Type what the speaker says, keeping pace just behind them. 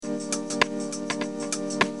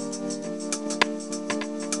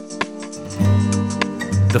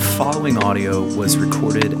The following audio was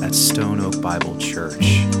recorded at Stone Oak Bible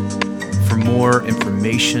Church. For more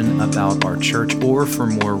information about our church or for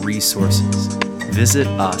more resources, visit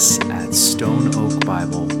us at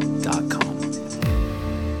stoneoakbible.com.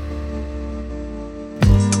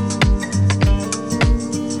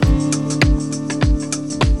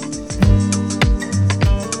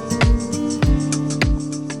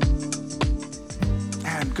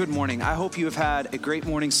 Good morning. I hope you have had a great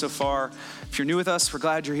morning so far. If you're new with us, we're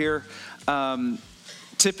glad you're here.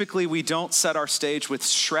 Typically, we don't set our stage with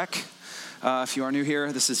Shrek. If you are new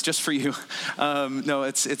here, this is just for you. No,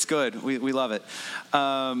 it's good. We love it.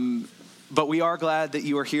 But we are glad that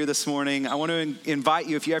you are here this morning. I want to invite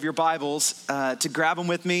you, if you have your Bibles, to grab them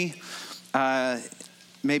with me.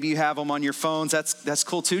 Maybe you have them on your phones. That's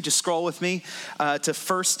cool too. Just scroll with me to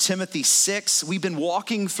 1 Timothy 6. We've been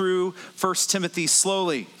walking through 1 Timothy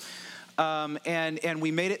slowly. And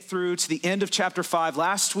we made it through to the end of chapter 5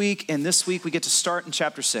 last week. And this week we get to start in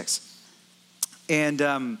chapter 6.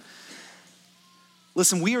 And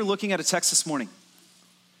listen, we are looking at a text this morning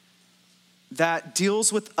that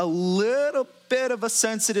deals with a little bit of a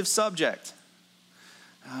sensitive subject.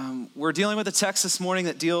 We're dealing with a text this morning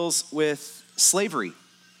that deals with slavery.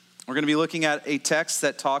 We're going to be looking at a text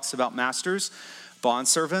that talks about masters,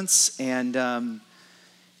 bondservants, and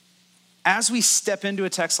as we step into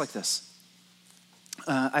a text like this,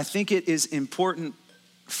 I think it is important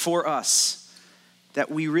for us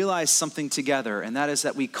that we realize something together, and that is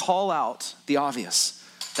that we call out the obvious,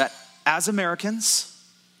 that as Americans,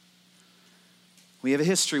 we have a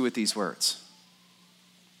history with these words.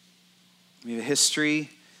 We have a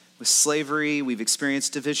history with slavery, we've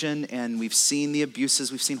experienced division, and we've seen the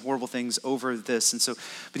abuses, we've seen horrible things over this. And so,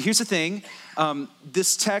 but here's the thing,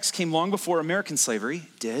 this text came long before American slavery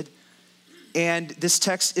did, and this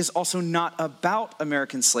text is also not about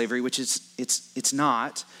American slavery, which is, it's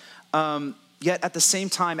not. Yet at the same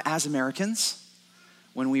time, as Americans,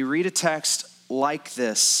 when we read a text like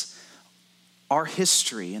this, our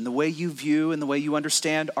history and the way you view and the way you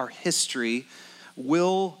understand our history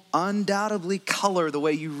will undoubtedly color the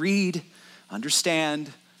way you read,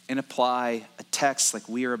 understand, and apply a text like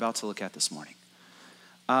we are about to look at this morning.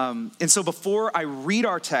 And so before I read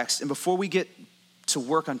our text and before we get to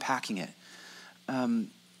work unpacking it,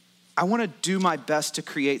 I want to do my best to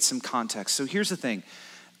create some context. So here's the thing.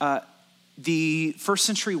 The first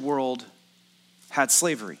century world had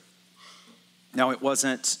slavery. Now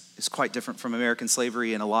it's quite different from American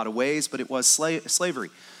slavery in a lot of ways, but it was slavery.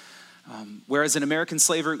 Whereas in American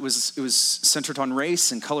slavery, it was centered on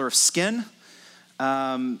race and color of skin.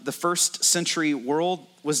 The first century world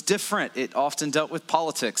was different. It often dealt with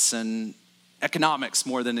politics and economics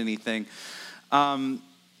more than anything.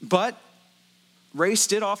 But race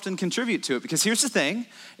did often contribute to it, because here's the thing.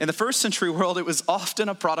 In the first century world, it was often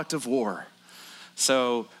a product of war.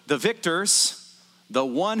 So the victors, the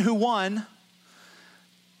one who won,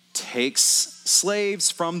 takes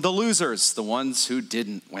slaves from the losers, the ones who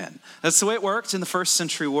didn't win. That's the way it worked in the first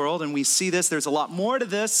century world, and we see this. There's a lot more to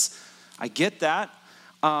this. I get that,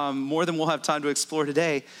 more than we'll have time to explore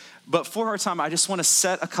today. But for our time, I just want to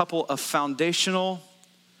set a couple of foundational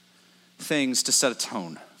things to set a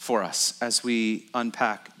tone for us as we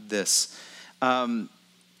unpack this. And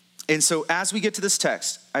so as we get to this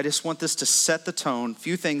text, I just want this to set the tone.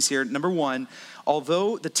 Few things here. Number one,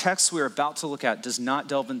 although the text we're about to look at does not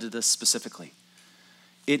delve into this specifically,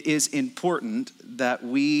 it is important that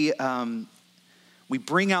we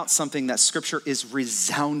bring out something that Scripture is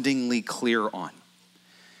resoundingly clear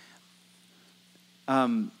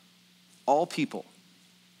on. All people,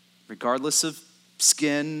 regardless of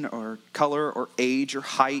skin or color or age or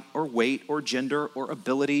height or weight or gender or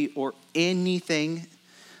ability or anything,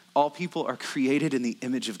 all people are created in the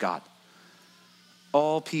image of God.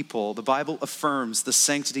 All people, the Bible affirms the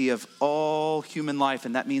sanctity of all human life,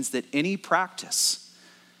 and that means that any practice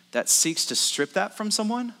that seeks to strip that from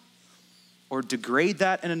someone or degrade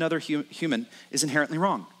that in another human is inherently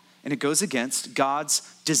wrong. And it goes against God's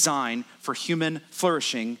design for human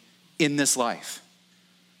flourishing in this life.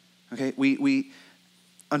 Okay, we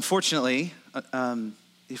unfortunately,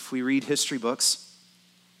 if we read history books,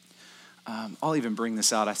 I'll even bring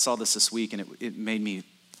this out. I saw this week and it made me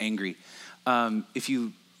angry. If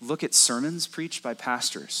you look at sermons preached by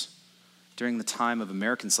pastors during the time of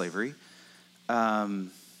American slavery, they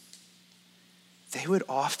would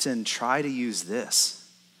often try to use this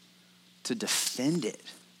to defend it.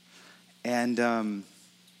 And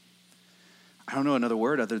I don't know another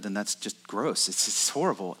word other than that's just gross. It's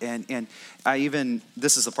horrible. And I even,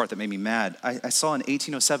 this is the part that made me mad. I saw in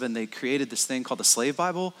 1807, they created this thing called the Slave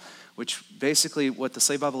Bible, which basically what the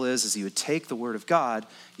Slave Bible is you would take the word of God,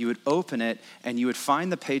 you would open it, and you would find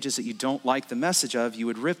the pages that you don't like the message of, you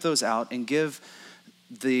would rip those out and give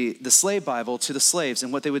the Slave Bible to the slaves.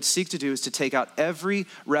 And what they would seek to do is to take out every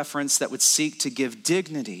reference that would seek to give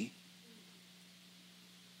dignity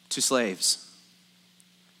to slaves.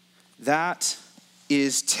 That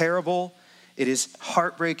is terrible. It is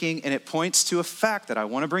heartbreaking, and it points to a fact that I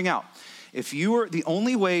want to bring out. If you were the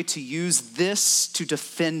only way to use this to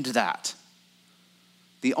defend that,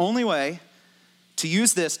 the only way to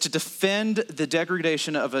use this to defend the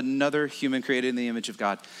degradation of another human created in the image of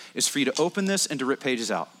God is for you to open this and to rip pages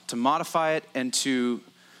out, to modify it and to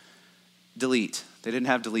delete. They didn't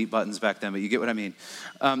have delete buttons back then, but you get what I mean.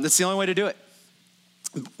 That's the only way to do it.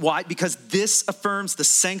 Why? Because this affirms the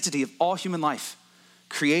sanctity of all human life,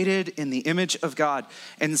 created in the image of God.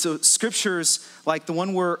 And so scriptures like the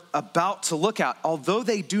one we're about to look at, although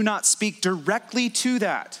they do not speak directly to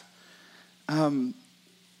that,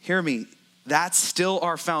 hear me, that's still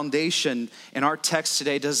our foundation, and our text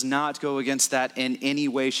today does not go against that in any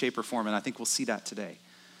way, shape, or form, and I think we'll see that today.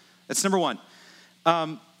 That's number one.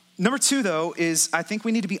 Number two, though, is I think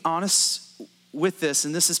we need to be honest with this,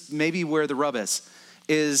 and this is maybe where the rub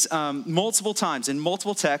is multiple times in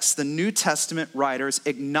multiple texts, the New Testament writers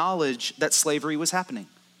acknowledge that slavery was happening.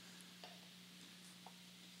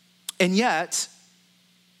 And yet,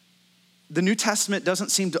 the New Testament doesn't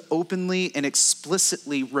seem to openly and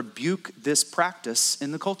explicitly rebuke this practice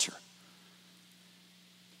in the culture.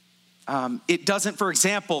 It doesn't, for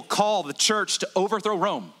example, call the church to overthrow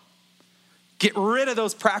Rome. Get rid of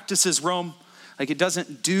those practices, Rome. Like, it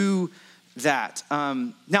doesn't do that.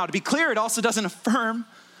 Now, to be clear, it also doesn't affirm,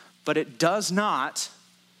 but it does not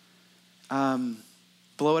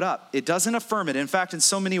blow it up. It doesn't affirm it. In fact, in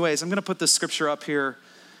so many ways, I'm going to put this scripture up here.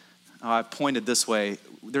 I've pointed this way.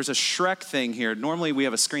 There's a Shrek thing here. Normally, we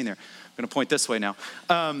have a screen there. I'm going to point this way now.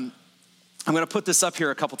 I'm going to put this up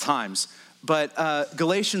here a couple times. But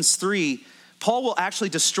Galatians 3, Paul will actually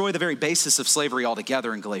destroy the very basis of slavery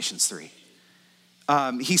altogether in Galatians 3.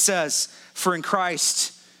 He says, "For in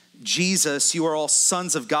Christ Jesus, you are all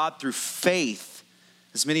sons of God through faith.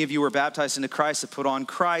 As many of you were baptized into Christ, have put on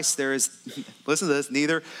Christ. There is," listen to this,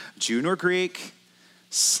 "neither Jew nor Greek,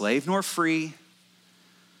 slave nor free.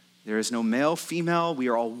 There is no male, female. We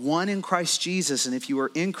are all one in Christ Jesus. And if you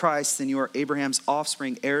are in Christ, then you are Abraham's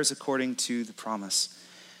offspring, heirs according to the promise."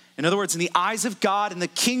 In other words, in the eyes of God, in the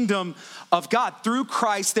kingdom of God, through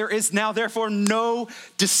Christ, there is now therefore no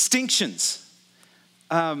distinctions.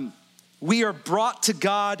 We are brought to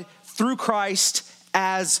God through Christ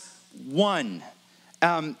as one.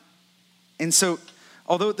 And so,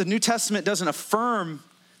 although the New Testament doesn't affirm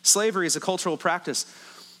slavery as a cultural practice,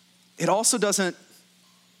 it also doesn't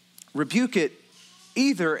rebuke it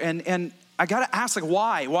either. And I got to ask, like,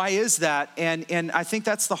 why? Why is that? And I think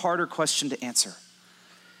that's the harder question to answer.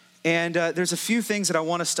 And there's a few things that I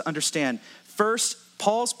want us to understand. First,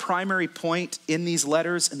 Paul's primary point in these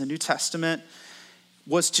letters in the New Testament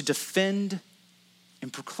was to defend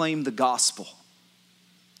and proclaim the gospel.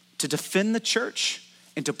 To defend the church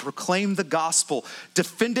and to proclaim the gospel.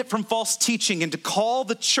 Defend it from false teaching and to call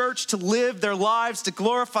the church to live their lives to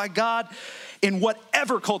glorify God in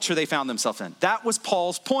whatever culture they found themselves in. That was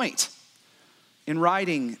Paul's point in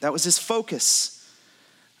writing. That was his focus.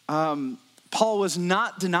 Paul was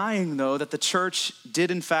not denying, though, that the church did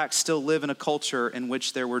in fact still live in a culture in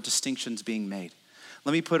which there were distinctions being made.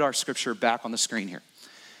 Let me put our scripture back on the screen here.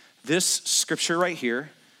 This scripture right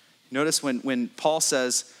here, notice when Paul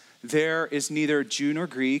says, there is neither Jew nor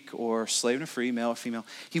Greek or slave nor free, male or female.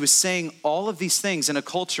 He was saying all of these things in a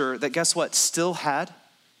culture that, guess what, still had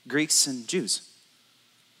Greeks and Jews.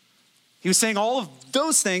 He was saying all of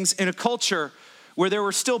those things in a culture where there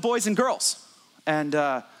were still boys and girls. And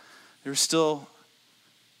there were still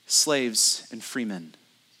slaves and freemen.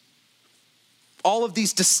 All of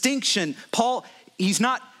these distinction, Paul, he's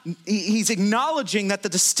acknowledging that the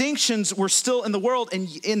distinctions were still in the world, and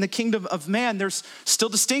in the kingdom of man, there's still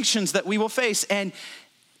distinctions that we will face. And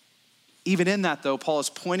even in that, though, Paul is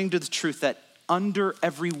pointing to the truth that under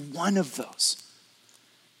every one of those,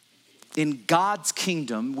 in God's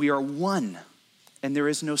kingdom, we are one, and there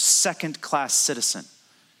is no second-class citizen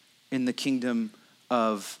in the kingdom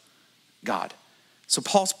of God. So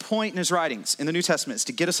Paul's point in his writings in the New Testament is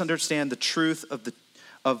to get us to understand the truth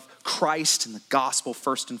of Christ and the gospel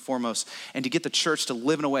first and foremost, and to get the church to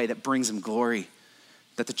live in a way that brings him glory,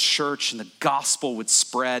 that the church and the gospel would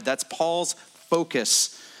spread. That's Paul's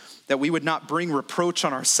focus, that we would not bring reproach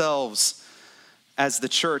on ourselves, as the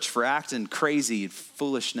church for acting crazy,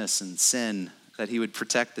 foolishness, and sin, that he would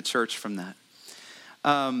protect the church from that.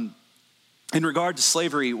 In regard to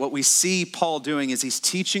slavery, what we see Paul doing is he's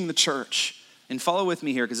teaching the church, and follow with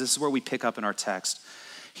me here because this is where we pick up in our text.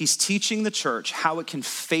 He's teaching the church how it can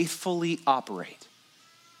faithfully operate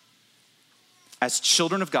as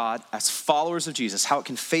children of God, as followers of Jesus, how it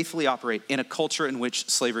can faithfully operate in a culture in which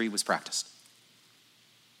slavery was practiced.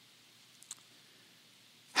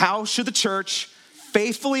 How should the church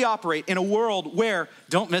faithfully operate in a world where,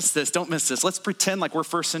 don't miss this, let's pretend like we're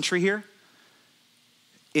first century here.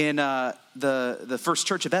 In the first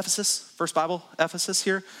church of Ephesus, first Bible, Ephesus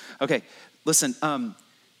here. Okay, listen,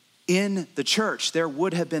 in the church, there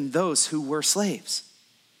would have been those who were slaves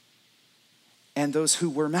and those who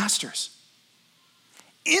were masters.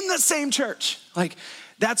 In the same church. Like,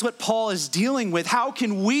 that's what Paul is dealing with. How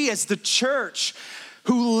can we as the church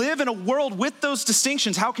who live in a world with those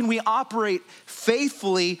distinctions, how can we operate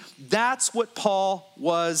faithfully? That's what Paul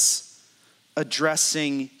was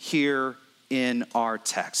addressing here in our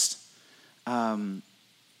text. Not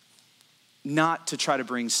to try to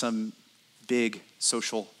bring some big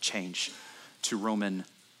social change to Roman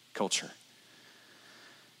culture.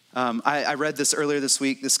 I read this earlier this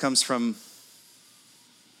week. This comes from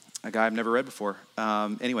a guy I've never read before.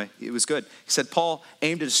 Anyway, it was good. He said, Paul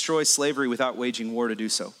aimed to destroy slavery without waging war to do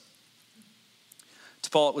so. To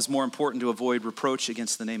Paul, it was more important to avoid reproach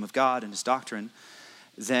against the name of God and his doctrine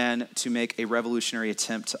than to make a revolutionary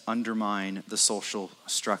attempt to undermine the social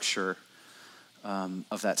structure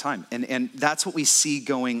of that time. And that's what we see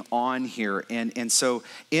going on here. And so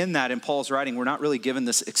in that, in Paul's writing, we're not really given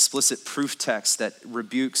this explicit proof text that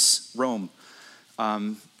rebukes Rome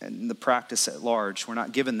and the practice at large. We're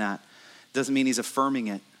not given that. Doesn't mean he's affirming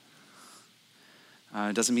it.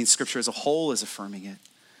 It doesn't mean Scripture as a whole is affirming it.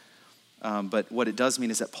 But what it does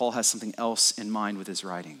mean is that Paul has something else in mind with his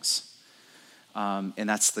writings. And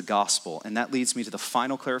that's the gospel. And that leads me to the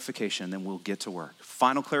final clarification, then we'll get to work.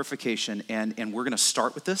 Final clarification, and we're going to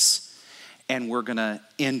start with this, and we're going to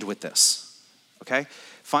end with this, okay?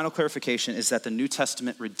 Final clarification is that the New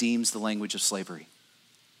Testament redeems the language of slavery.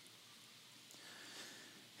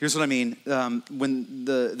 Here's what I mean. When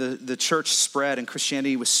the church spread and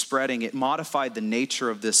Christianity was spreading, it modified the nature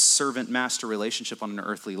of this servant-master relationship on an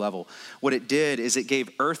earthly level. What it did is it gave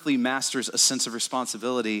earthly masters a sense of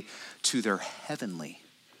responsibility to their heavenly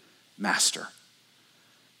master.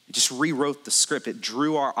 It just rewrote the script. It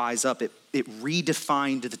drew our eyes up. It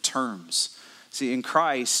redefined the terms. See, in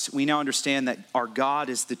Christ, we now understand that our God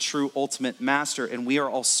is the true ultimate master, and we are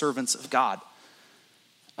all servants of God.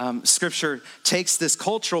 Scripture takes this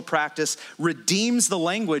cultural practice, redeems the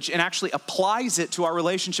language, and actually applies it to our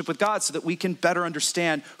relationship with God so that we can better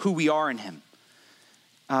understand who we are in him.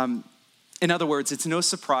 In other words, it's no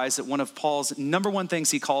surprise that one of Paul's number one things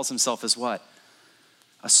he calls himself is what?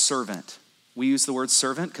 A servant. We use the word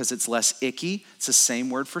servant because it's less icky. It's the same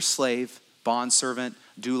word for slave, bondservant,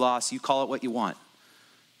 doulos. You call it what you want.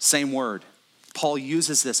 Same word. Paul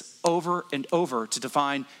uses this over and over to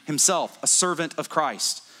define himself, a servant of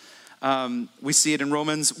Christ. We see it in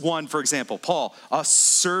Romans 1, for example. Paul, a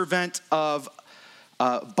servant of,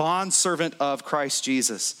 bondservant of Christ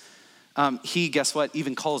Jesus. He, guess what,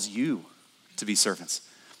 even calls you to be servants.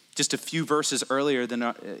 Just a few verses earlier than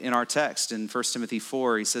in our text, in 1 Timothy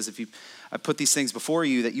 4, he says, I put these things before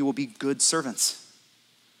you that you will be good servants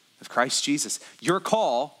of Christ Jesus. Your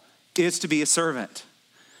call is to be a servant.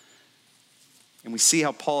 And we see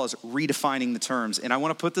how Paul is redefining the terms. And I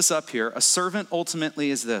want to put this up here. A servant ultimately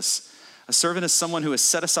is this. A servant is someone who has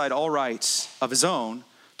set aside all rights of his own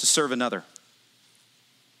to serve another.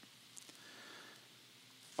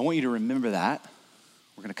 I want you to remember that.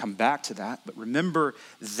 We're going to come back to that. But remember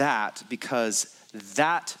that because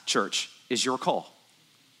that, church, is your call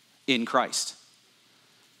in Christ.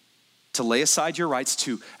 To lay aside your rights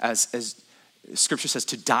to, as Scripture says,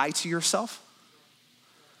 to die to yourself.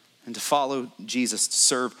 And to follow Jesus, to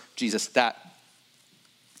serve Jesus, that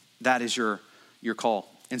is your call.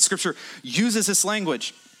 And Scripture uses this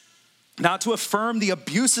language not to affirm the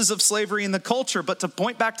abuses of slavery in the culture, but to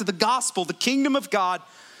point back to the gospel, the kingdom of God,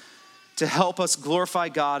 to help us glorify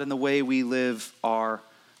God in the way we live our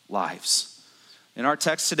lives. In our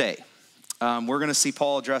text today, we're going to see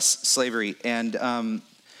Paul address slavery. And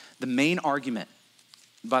the main argument,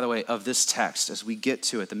 by the way, of this text, as we get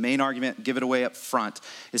to it, the main argument, give it away up front,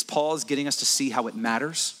 is Paul is getting us to see how it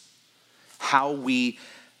matters, how we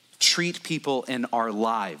treat people in our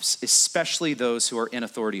lives, especially those who are in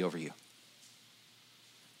authority over you.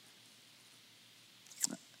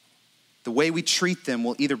 The way we treat them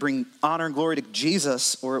will either bring honor and glory to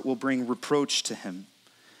Jesus or it will bring reproach to him.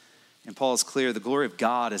 And Paul is clear, the glory of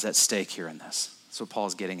God is at stake here in this. That's what Paul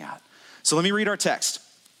is getting at. So let me read our text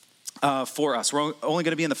for us. We're only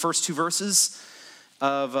going to be in the first two verses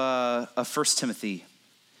of 1 Timothy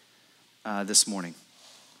this morning.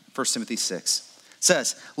 1 Timothy 6. It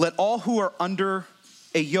says, let all who are under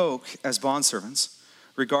a yoke as bondservants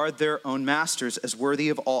regard their own masters as worthy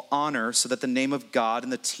of all honor, so that the name of God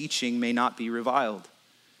and the teaching may not be reviled.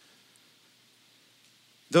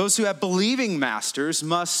 Those who have believing masters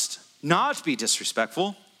must not be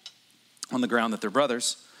disrespectful on the ground that they're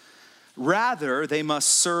brothers. Rather, they must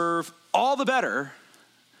serve all the better,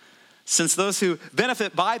 since those who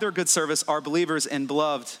benefit by their good service are believers and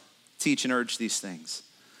beloved. Teach and urge these things.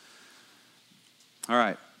 All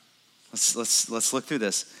right, let's look through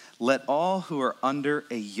this. Let all who are under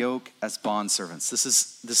a yoke as bondservants. This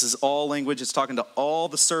is all language. It's talking to all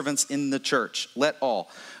the servants in the church. Let all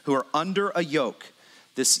who are under a yoke.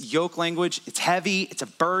 This yoke language, it's heavy, it's a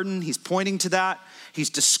burden. He's pointing to that. He's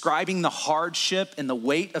describing the hardship and the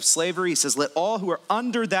weight of slavery. He says, let all who are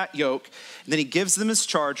under that yoke, and then he gives them his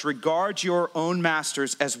charge, regard your own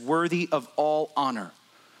masters as worthy of all honor.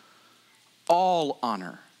 All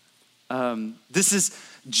honor. This is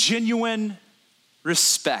genuine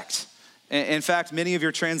respect. In fact, many of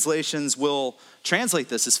your translations will translate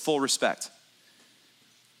this as full respect.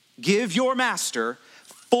 Give your master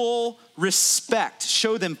full respect.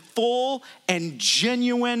 Show them full and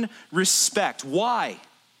genuine respect. Why?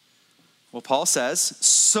 Well, Paul says,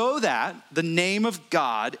 so that the name of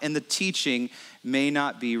God and the teaching may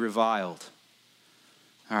not be reviled.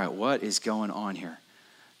 All right, what is going on here?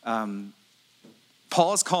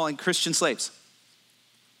 Paul is calling Christian slaves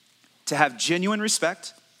to have genuine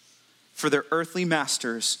respect for their earthly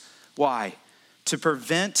masters. Why? To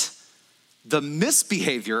prevent the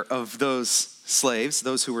misbehavior of those slaves,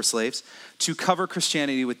 those who were slaves, to cover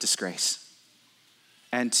Christianity with disgrace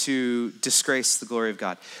and to disgrace the glory of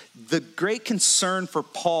God. The great concern for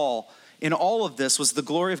Paul in all of this was the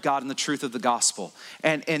glory of God and the truth of the gospel.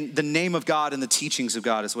 And the name of God and the teachings of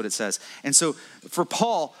God is what it says. And so for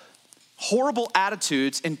Paul, horrible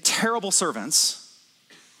attitudes and terrible servants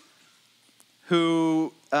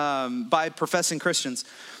who, by professing Christians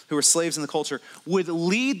who were slaves in the culture, would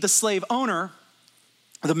lead the slave owner,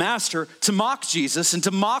 the master, to mock Jesus and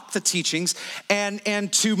to mock the teachings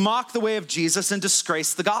and to mock the way of Jesus and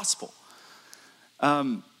disgrace the gospel.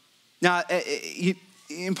 And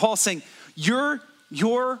Paul's saying, your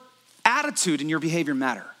attitude and your behavior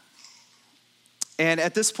matter. And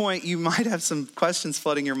at this point, you might have some questions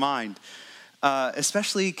flooding your mind,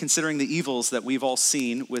 especially considering the evils that we've all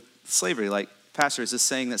seen with slavery. Like, Pastor, is this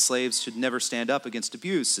saying that slaves should never stand up against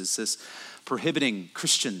abuse? Is this prohibiting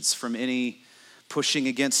Christians from any pushing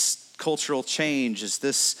against cultural change? Is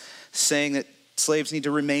this saying that slaves need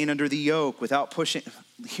to remain under the yoke without pushing?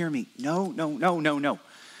 Hear me. No.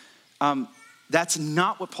 That's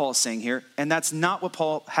not what Paul is saying here, and that's not what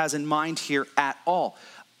Paul has in mind here at all.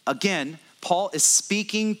 Again, Paul is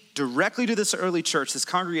speaking directly to this early church, this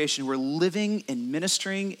congregation who were living and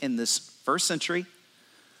ministering in this first century.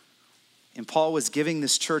 And Paul was giving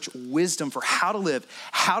this church wisdom for how to live,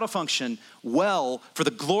 how to function well for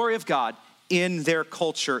the glory of God in their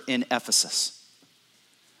culture in Ephesus.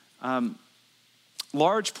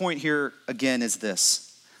 Large point here again is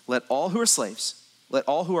this. Let all who are slaves, let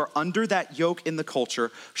all who are under that yoke in the culture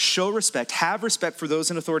show respect, have respect for those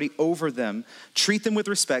in authority over them, treat them with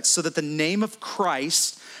respect so that the name of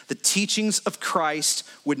Christ, the teachings of Christ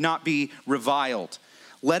would not be reviled.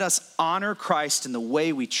 Let us honor Christ in the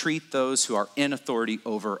way we treat those who are in authority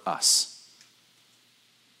over us.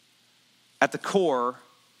 At the core,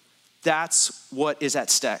 that's what is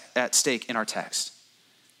at stake in our text.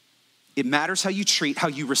 It matters how you treat, how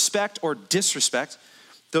you respect or disrespect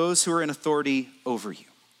those who are in authority over you.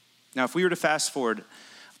 Now, if we were to fast forward,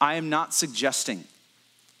 I am not suggesting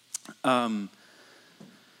that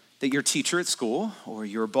your teacher at school or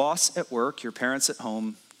your boss at work, your parents at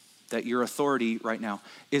home, that your authority right now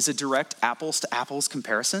is a direct apples to apples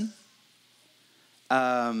comparison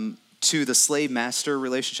to the slave-master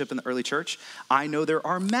relationship in the early church. I know there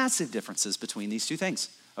are massive differences between these two things,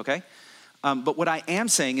 okay? But what I am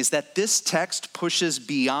saying is that this text pushes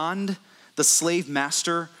beyond the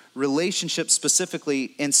slave-master relationship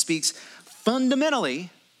specifically and speaks fundamentally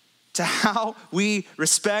to how we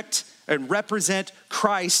respect and represent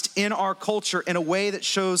Christ in our culture in a way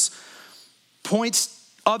that points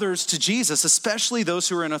others to Jesus, especially those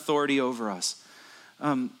who are in authority over us.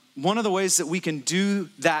 One of the ways that we can do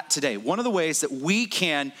that today, one of the ways that we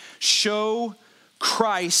can show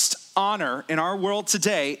Christ honor in our world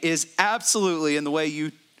today is absolutely in the way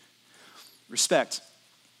you respect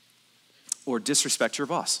or disrespect your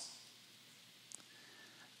boss.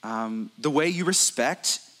 the way you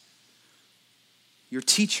respect your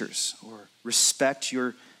teachers or respect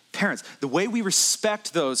your parents, the way we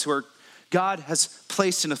respect those who are God has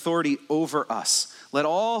placed in authority over us. Let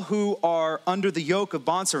all who are under the yoke of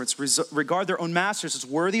bondservants regard their own masters as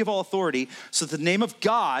worthy of all authority, so that the name of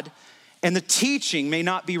God and the teaching may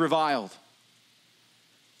not be reviled.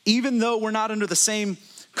 Even though we're not under the same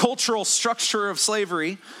cultural structure of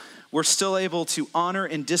slavery, we're still able to honor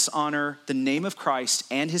and dishonor the name of Christ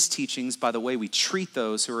and his teachings by the way we treat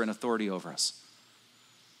those who are in authority over us.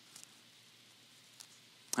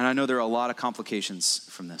 And I know there are a lot of complications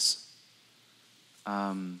from this.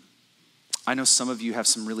 I know some of you have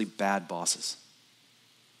some really bad bosses.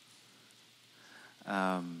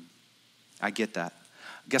 I get that.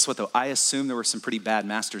 Guess what, though? I assume there were some pretty bad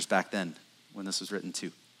masters back then when this was written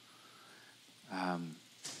too.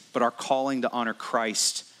 But our calling to honor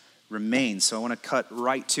Christ remains. So I want to cut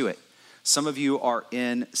right to it. Some of you are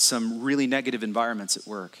in some really negative environments at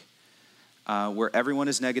work where everyone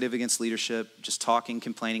is negative against leadership, just talking,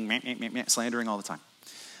 complaining, slandering all the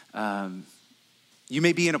time. You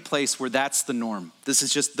may be in a place where that's the norm. This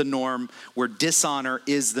is just the norm, where dishonor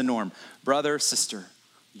is the norm. Brother, sister,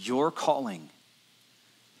 your calling,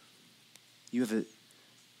 you have a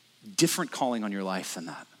different calling on your life than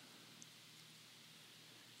that.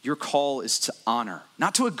 Your call is to honor,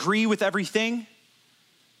 not to agree with everything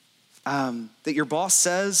that your boss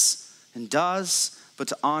says and does, but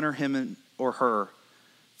to honor him or her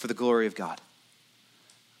for the glory of God.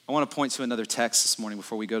 I want to point to another text this morning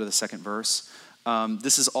before we go to the second verse.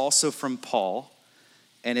 This is also from Paul,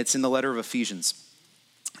 and it's in the letter of Ephesians.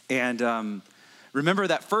 And remember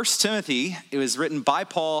that 1 Timothy, it was written by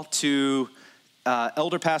Paul to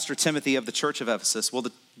elder pastor Timothy of the church of Ephesus. Well,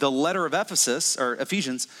 the letter of Ephesus, or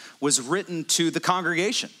Ephesians, was written to the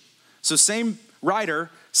congregation. So same writer,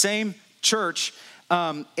 same church,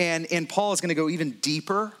 and Paul is going to go even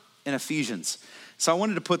deeper in Ephesians. So I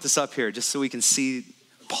wanted to put this up here just so we can see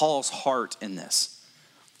Paul's heart in this.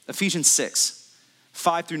 Ephesians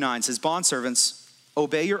 6:5-9 says, "Bondservants,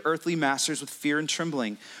 obey your earthly masters with fear and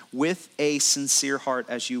trembling, with a sincere heart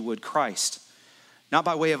as you would Christ, not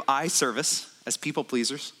by way of eye service as people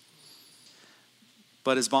pleasers,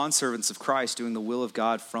 but as bondservants of Christ, doing the will of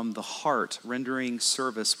God from the heart, rendering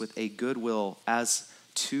service with a good will as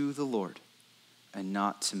to the Lord and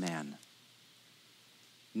not to man,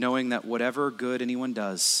 knowing that whatever good anyone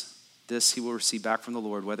does, this he will receive back from the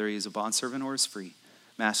Lord, whether he is a bondservant or is free.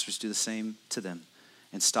 Masters, do the same to them,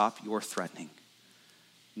 and stop your threatening,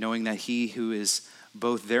 knowing that he who is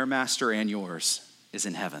both their master and yours is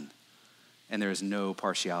in heaven, and there is no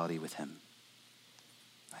partiality with him."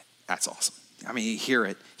 That's awesome. I mean, you hear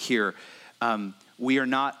it here. We are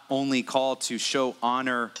not only called to show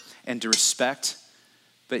honor and to respect,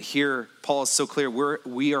 but here Paul is so clear.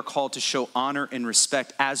 We are called to show honor and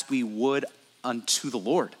respect as we would unto the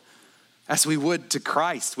Lord, as we would to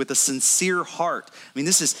Christ, with a sincere heart. I mean,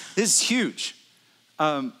 this is huge.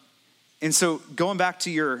 And so going back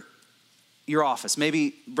to your office,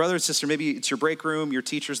 maybe brother and sister, maybe it's your break room, your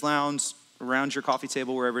teacher's lounge, around your coffee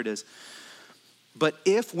table, wherever it is. But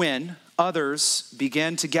when others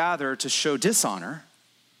begin to gather to show dishonor,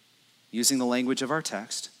 using the language of our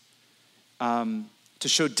text, to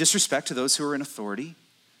show disrespect to those who are in authority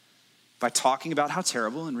by talking about how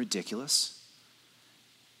terrible and ridiculous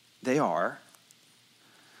they are,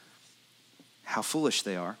 how foolish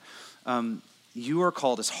they are, you are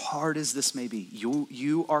called, as hard as this may be,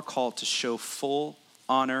 you are called to show full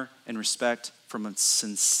honor and respect from a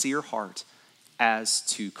sincere heart as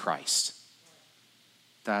to Christ.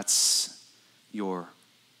 That's your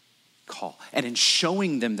call. And in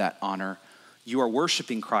showing them that honor, you are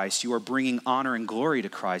worshiping Christ. You are bringing honor and glory to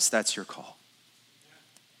Christ. That's your call.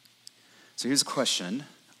 So here's a question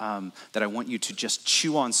that I want you to just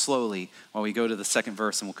chew on slowly while we go to the second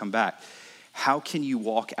verse and we'll come back. How can you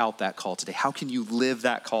walk out that call today? How can you live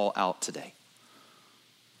that call out today?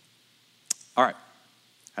 All right.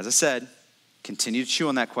 As I said, continue to chew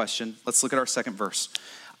on that question. Let's look at our second verse.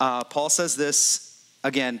 Paul says this.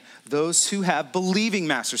 Again, those who have believing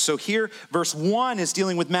masters. So here, verse 1 is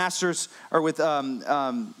dealing with masters, or with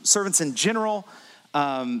servants in general,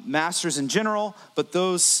 masters in general. But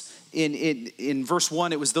those in verse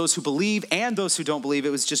 1, it was those who believe and those who don't believe. It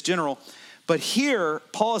was just general. But here,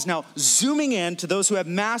 Paul is now zooming in to those who have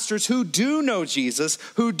masters who do know Jesus,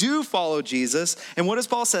 who do follow Jesus. And what does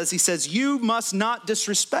Paul say? He says, you must not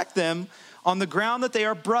disrespect them on the ground that they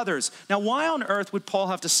are brothers. Now, why on earth would Paul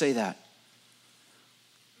have to say that?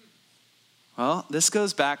 Well, this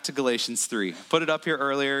goes back to Galatians 3. Put it up here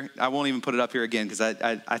earlier. I won't even put it up here again because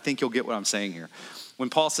I think you'll get what I'm saying here. When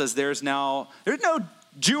Paul says there's no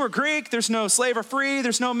Jew or Greek, there's no slave or free,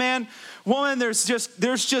 there's no man, woman, there's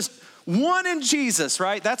just one in Jesus,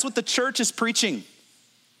 right? That's what the church is preaching.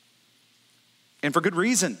 And for good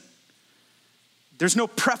reason. There's no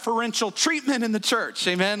preferential treatment in the church,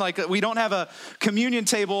 amen? Like we don't have a communion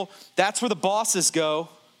table. That's where the bosses go.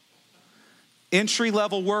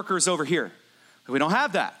 Entry-level workers over here. We don't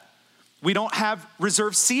have that. We don't have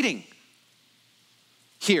reserved seating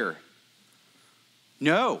here.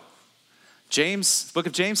 No. The book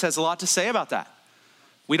of James has a lot to say about that.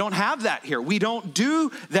 We don't have that here. We don't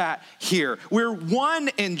do that here. We're one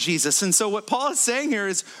in Jesus. And so what Paul is saying here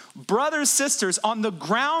is, brothers, sisters, on the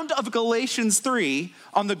ground of Galatians 3,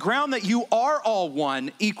 on the ground that you are all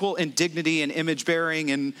one, equal in dignity and image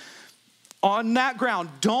bearing, and on that ground,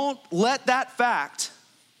 don't let that fact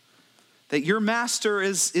that your master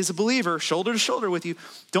is a believer, shoulder to shoulder with you,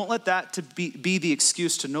 don't let that to be the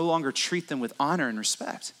excuse to no longer treat them with honor and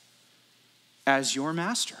respect as your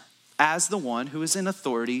master, as the one who is in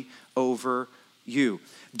authority over you.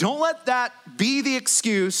 Don't let that be the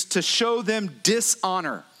excuse to show them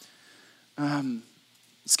dishonor.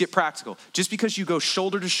 Let's get practical. Just because you go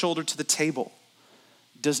shoulder to shoulder to the table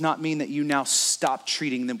does not mean that you now stop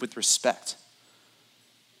treating them with respect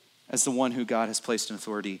as the one who God has placed in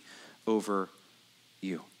authority over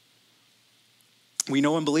you. We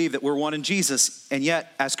know and believe that we're one in Jesus, and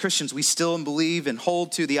yet as Christians, we still believe and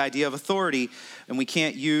hold to the idea of authority, and we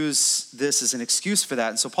can't use this as an excuse for that.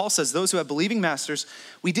 And so Paul says, those who have believing masters,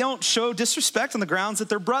 we don't show disrespect on the grounds that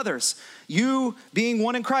they're brothers. You being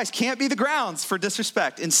one in Christ can't be the grounds for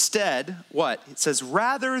disrespect. Instead, what? It says,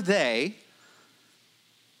 rather they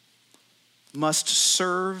must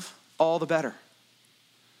serve all the better.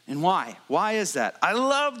 And why? Why is that? I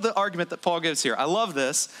love the argument that Paul gives here. I love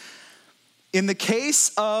this. In the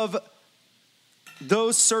case of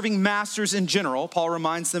those serving masters in general, Paul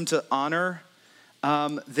reminds them to honor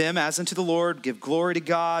them as unto the Lord, give glory to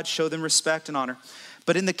God, show them respect and honor.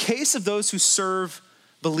 But in the case of those who serve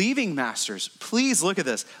believing masters, please look at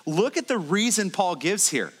this. Look at the reason Paul gives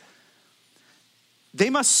here. They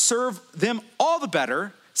must serve them all the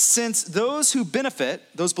better, since those who benefit,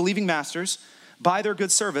 those believing masters, by their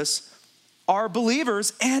good service, are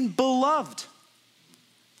believers and beloved.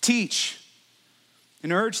 Teach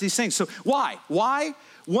and urge these things. So why?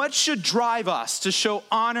 What should drive us to show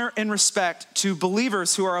honor and respect to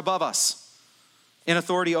believers who are above us, in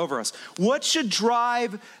authority over us? What should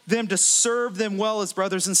drive them to serve them well as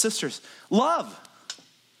brothers and sisters? Love.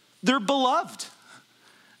 They're beloved.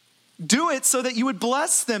 Do it so that you would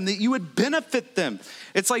bless them, that you would benefit them.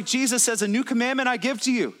 It's like Jesus says, a new commandment I give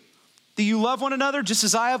to you, that you love one another just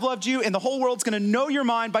as I have loved you, and the whole world's gonna know your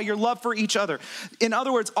mind by your love for each other. In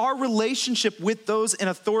other words, our relationship with those in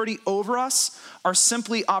authority over us are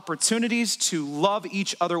simply opportunities to love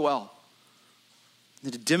each other well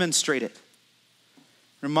and to demonstrate it.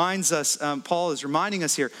 Reminds us, Paul is reminding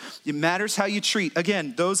us here, it matters how you treat,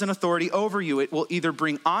 again, those in authority over you. It will either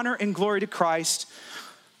bring honor and glory to Christ,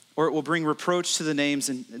 or it will bring reproach to the name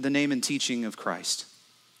and teaching of Christ.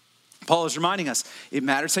 Paul is reminding us, it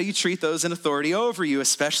matters how you treat those in authority over you,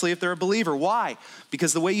 especially if they're a believer. Why?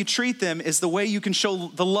 Because the way you treat them is the way you can show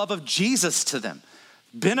the love of Jesus to them,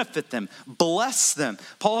 benefit them, bless them.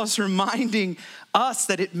 Paul is reminding us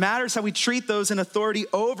that it matters how we treat those in authority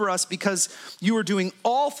over us, because you are doing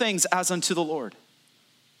all things as unto the Lord.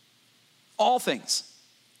 All things.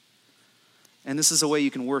 And this is a way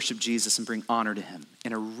you can worship Jesus and bring honor to him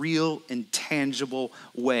in a real, intangible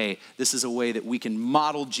way. This is a way that we can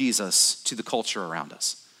model Jesus to the culture around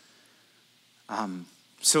us.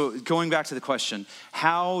 So going back to the question,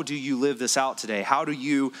 how do you live this out today? How do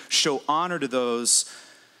you show honor to those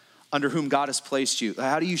under whom God has placed you?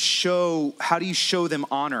 How do you show them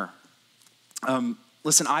honor?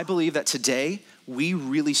 Listen, I believe that today we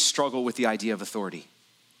really struggle with the idea of authority.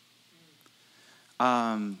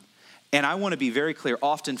 And I want to be very clear,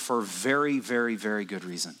 often for very, very, very good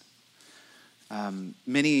reason.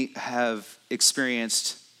 Many have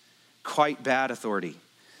experienced quite bad authority.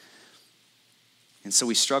 And so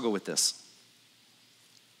we struggle with this.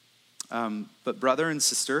 But brother and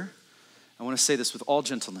sister, I want to say this with all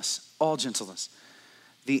gentleness.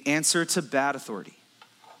 The answer to bad authority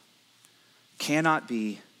cannot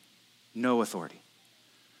be no authority.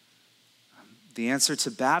 The answer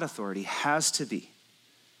to bad authority has to be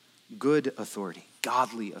good authority,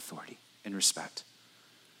 godly authority and respect.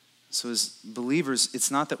 So as believers, it's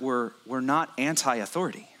not that we're not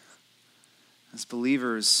anti-authority. As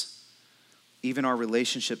believers, even our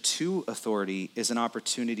relationship to authority is an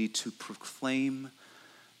opportunity to proclaim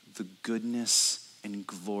the goodness and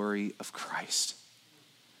glory of Christ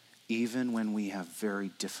even when we have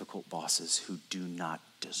very difficult bosses who do not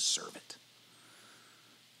deserve it.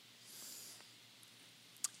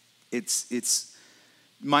 It's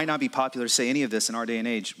might not be popular to say any of this in our day and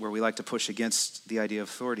age where we like to push against the idea of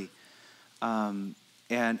authority. And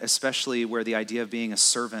especially where the idea of being a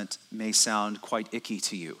servant may sound quite icky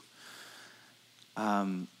to you.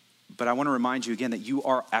 But I want to remind you again that you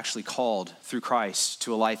are actually called through Christ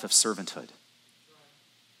to a life of servanthood.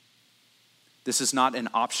 This is not an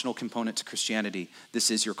optional component to Christianity.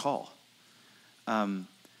 This is your call. And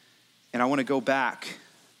I want to go back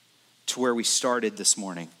to where we started this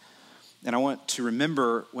morning. And I want to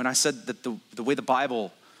remember when I said that the way the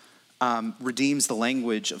Bible redeems the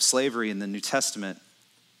language of slavery in the New Testament,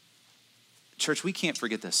 church, we can't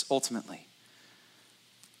forget this ultimately.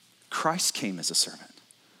 Christ came as a servant.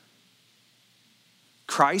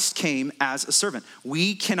 Christ came as a servant.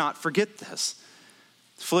 We cannot forget this.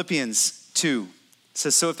 Philippians 2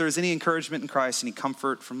 says, so if there is any encouragement in Christ, any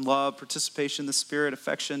comfort from love, participation in the Spirit,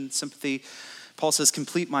 affection, sympathy, Paul says,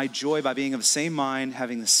 complete my joy by being of the same mind,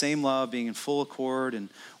 having the same love, being in full accord and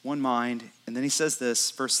one mind. And then he says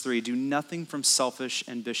this, verse 3, do nothing from selfish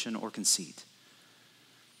ambition or conceit,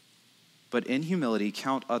 but in humility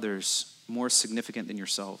count others more significant than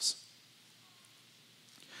yourselves.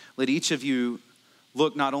 Let each of you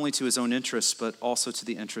look not only to his own interests, but also to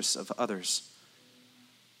the interests of others.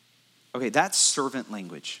 Okay, that's servant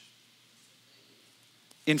language.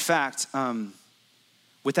 In fact,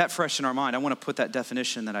 with that fresh in our mind, I want to put that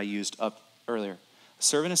definition that I used up earlier. A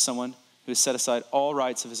servant is someone who has set aside all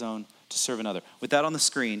rights of his own to serve another. With that on the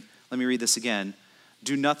screen, let me read this again.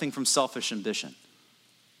 Do nothing from selfish ambition.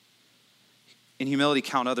 In humility,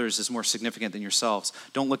 count others as more significant than yourselves.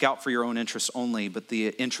 Don't look out for your own interests only, but the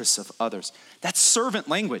interests of others. That's servant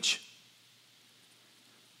language.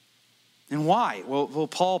 And why? Well,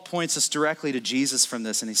 Paul points us directly to Jesus from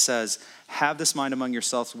this, and he says, have this mind among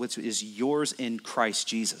yourselves, which is yours in Christ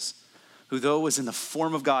Jesus, who though was in the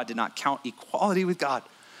form of God, did not count equality with God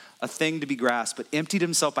a thing to be grasped, but emptied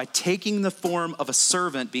himself by taking the form of a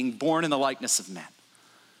servant, being born in the likeness of man.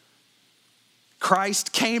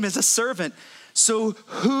 Christ came as a servant. So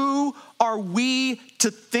who are we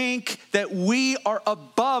to think that we are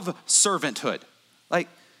above servanthood?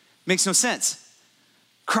 Makes no sense.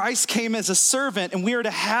 Christ came as a servant, and we are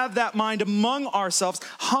to have that mind among ourselves,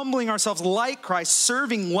 humbling ourselves like Christ,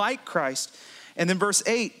 serving like Christ. And then verse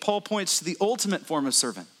 8, Paul points to the ultimate form of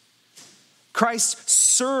servant. Christ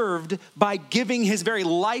served by giving his very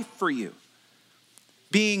life for you.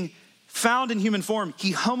 Being found in human form,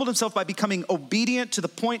 he humbled himself by becoming obedient to the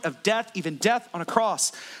point of death, even death on a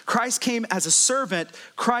cross. Christ came as a servant.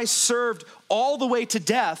 Christ served all the way to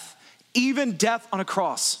death, even death on a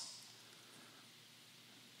cross.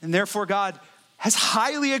 And therefore God has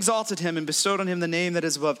highly exalted him and bestowed on him the name that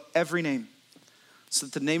is above every name, so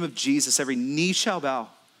that the name of Jesus, every knee shall bow,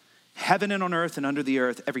 heaven and on earth and under the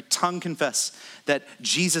earth, every tongue confess that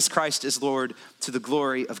Jesus Christ is Lord, to the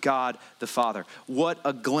glory of God the Father. What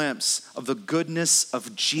a glimpse of the goodness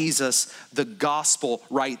of Jesus, the gospel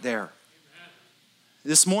right there. Amen.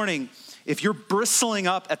 This morning, if you're bristling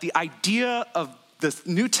up at the idea of the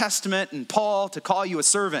New Testament and Paul to call you a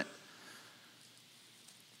servant,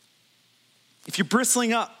 if you're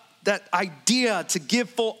bristling up that idea to give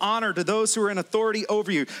full honor to those who are in authority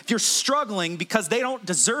over you, if you're struggling because they don't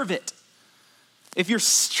deserve it, if you're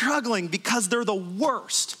struggling because they're the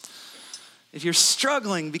worst, if you're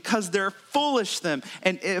struggling because they're foolish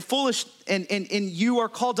and you are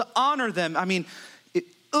called to honor them,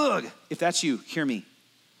 if that's you, hear me.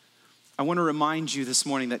 I want to remind you this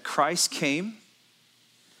morning that Christ came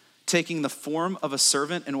taking the form of a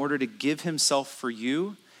servant in order to give himself for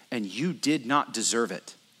you, and you did not deserve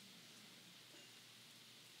it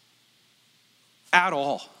at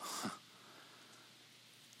all.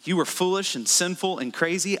 You were foolish and sinful and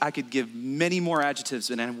crazy. I could give many more adjectives,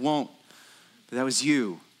 and I won't. But that was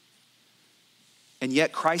you. And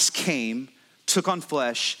yet Christ came, took on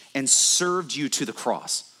flesh, and served you to the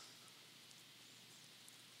cross.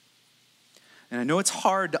 And I know it's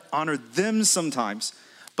hard to honor them sometimes,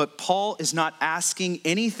 but Paul is not asking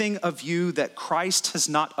anything of you that Christ has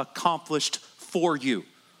not accomplished for you.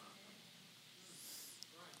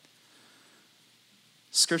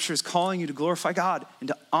 Scripture is calling you to glorify God and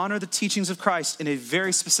to honor the teachings of Christ in a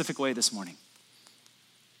very specific way this morning.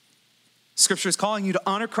 Scripture is calling you to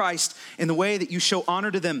honor Christ in the way that you show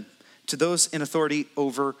honor to them, to those in authority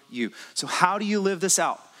over you. So how do you live this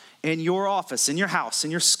out? In your office, in your house,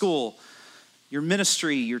 in your school, your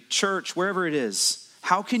ministry, your church, wherever it is.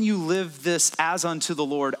 How can you live this as unto the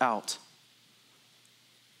Lord out?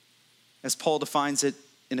 As Paul defines it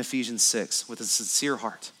in Ephesians 6, with a sincere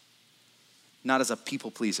heart. not as a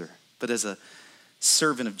people pleaser, but as a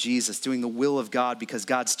servant of Jesus, doing the will of God because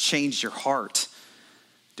God's changed your heart,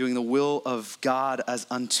 doing the will of God as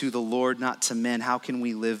unto the Lord, not to men. How can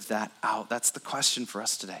we live that out? That's the question for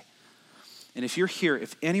us today. And if you're here,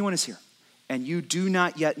 if anyone is here, and you do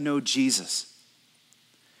not yet know Jesus,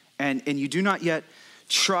 and you do not yet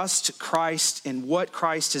trust Christ and what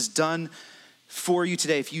Christ has done for you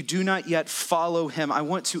today, if you do not yet follow him, I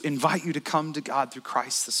want to invite you to come to God through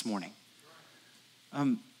Christ this morning.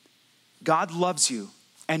 God loves you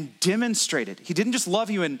and demonstrated. He didn't just love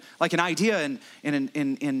you in like an idea and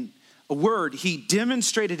in a word. He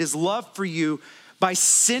demonstrated his love for you by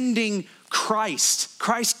sending Christ.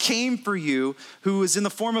 Christ came for you, who was in the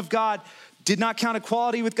form of God, did not count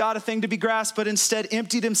equality with God a thing to be grasped, but instead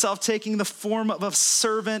emptied himself, taking the form of a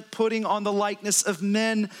servant, putting on the likeness of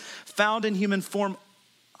men, found in human form,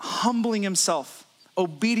 humbling himself,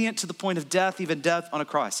 obedient to the point of death, even death on a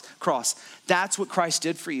cross. That's what Christ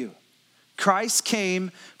did for you. Christ came,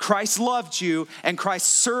 Christ loved you, and Christ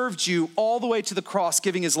served you all the way to the cross,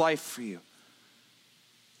 giving his life for you.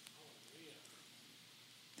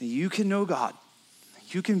 You can know God.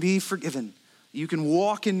 You can be forgiven. You can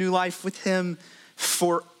walk in new life with him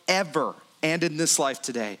forever and in this life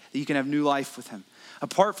today. You can have new life with him.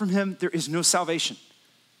 Apart from him, there is no salvation.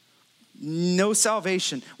 No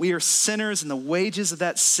salvation. We are sinners, and the wages of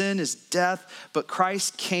that sin is death, but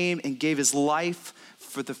Christ came and gave his life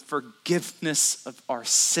for the forgiveness of our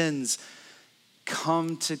sins.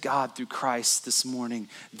 Come to God through Christ this morning,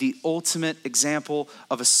 the ultimate example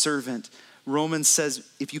of a servant. Romans says,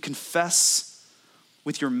 if you confess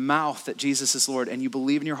with your mouth that Jesus is Lord and you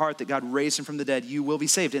believe in your heart that God raised him from the dead, you will be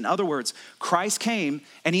saved. In other words, Christ came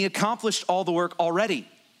and he accomplished all the work already.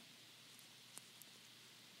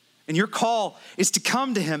 And your call is to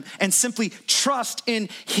come to him and simply trust in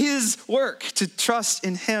his work, to trust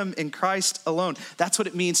in him, in Christ alone. That's what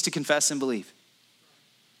it means to confess and believe.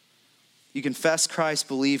 You confess Christ,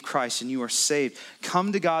 believe Christ, and you are saved.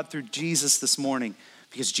 Come to God through Jesus this morning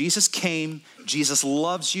because Jesus came, Jesus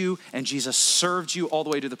loves you, and Jesus served you all the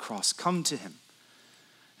way to the cross. Come to him.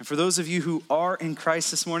 And for those of you who are in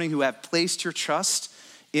Christ this morning, who have placed your trust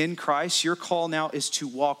in Christ, your call now is to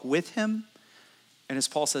walk with him. And as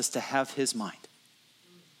Paul says, to have his mind.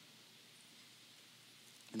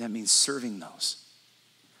 And that means serving those.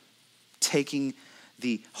 Taking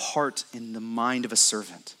the heart and the mind of a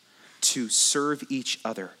servant to serve each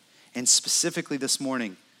other. And specifically this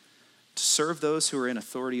morning, to serve those who are in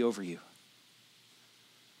authority over you.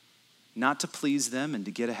 Not to please them and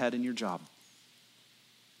to get ahead in your job,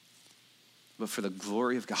 but for the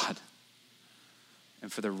glory of God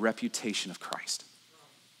and for the reputation of Christ.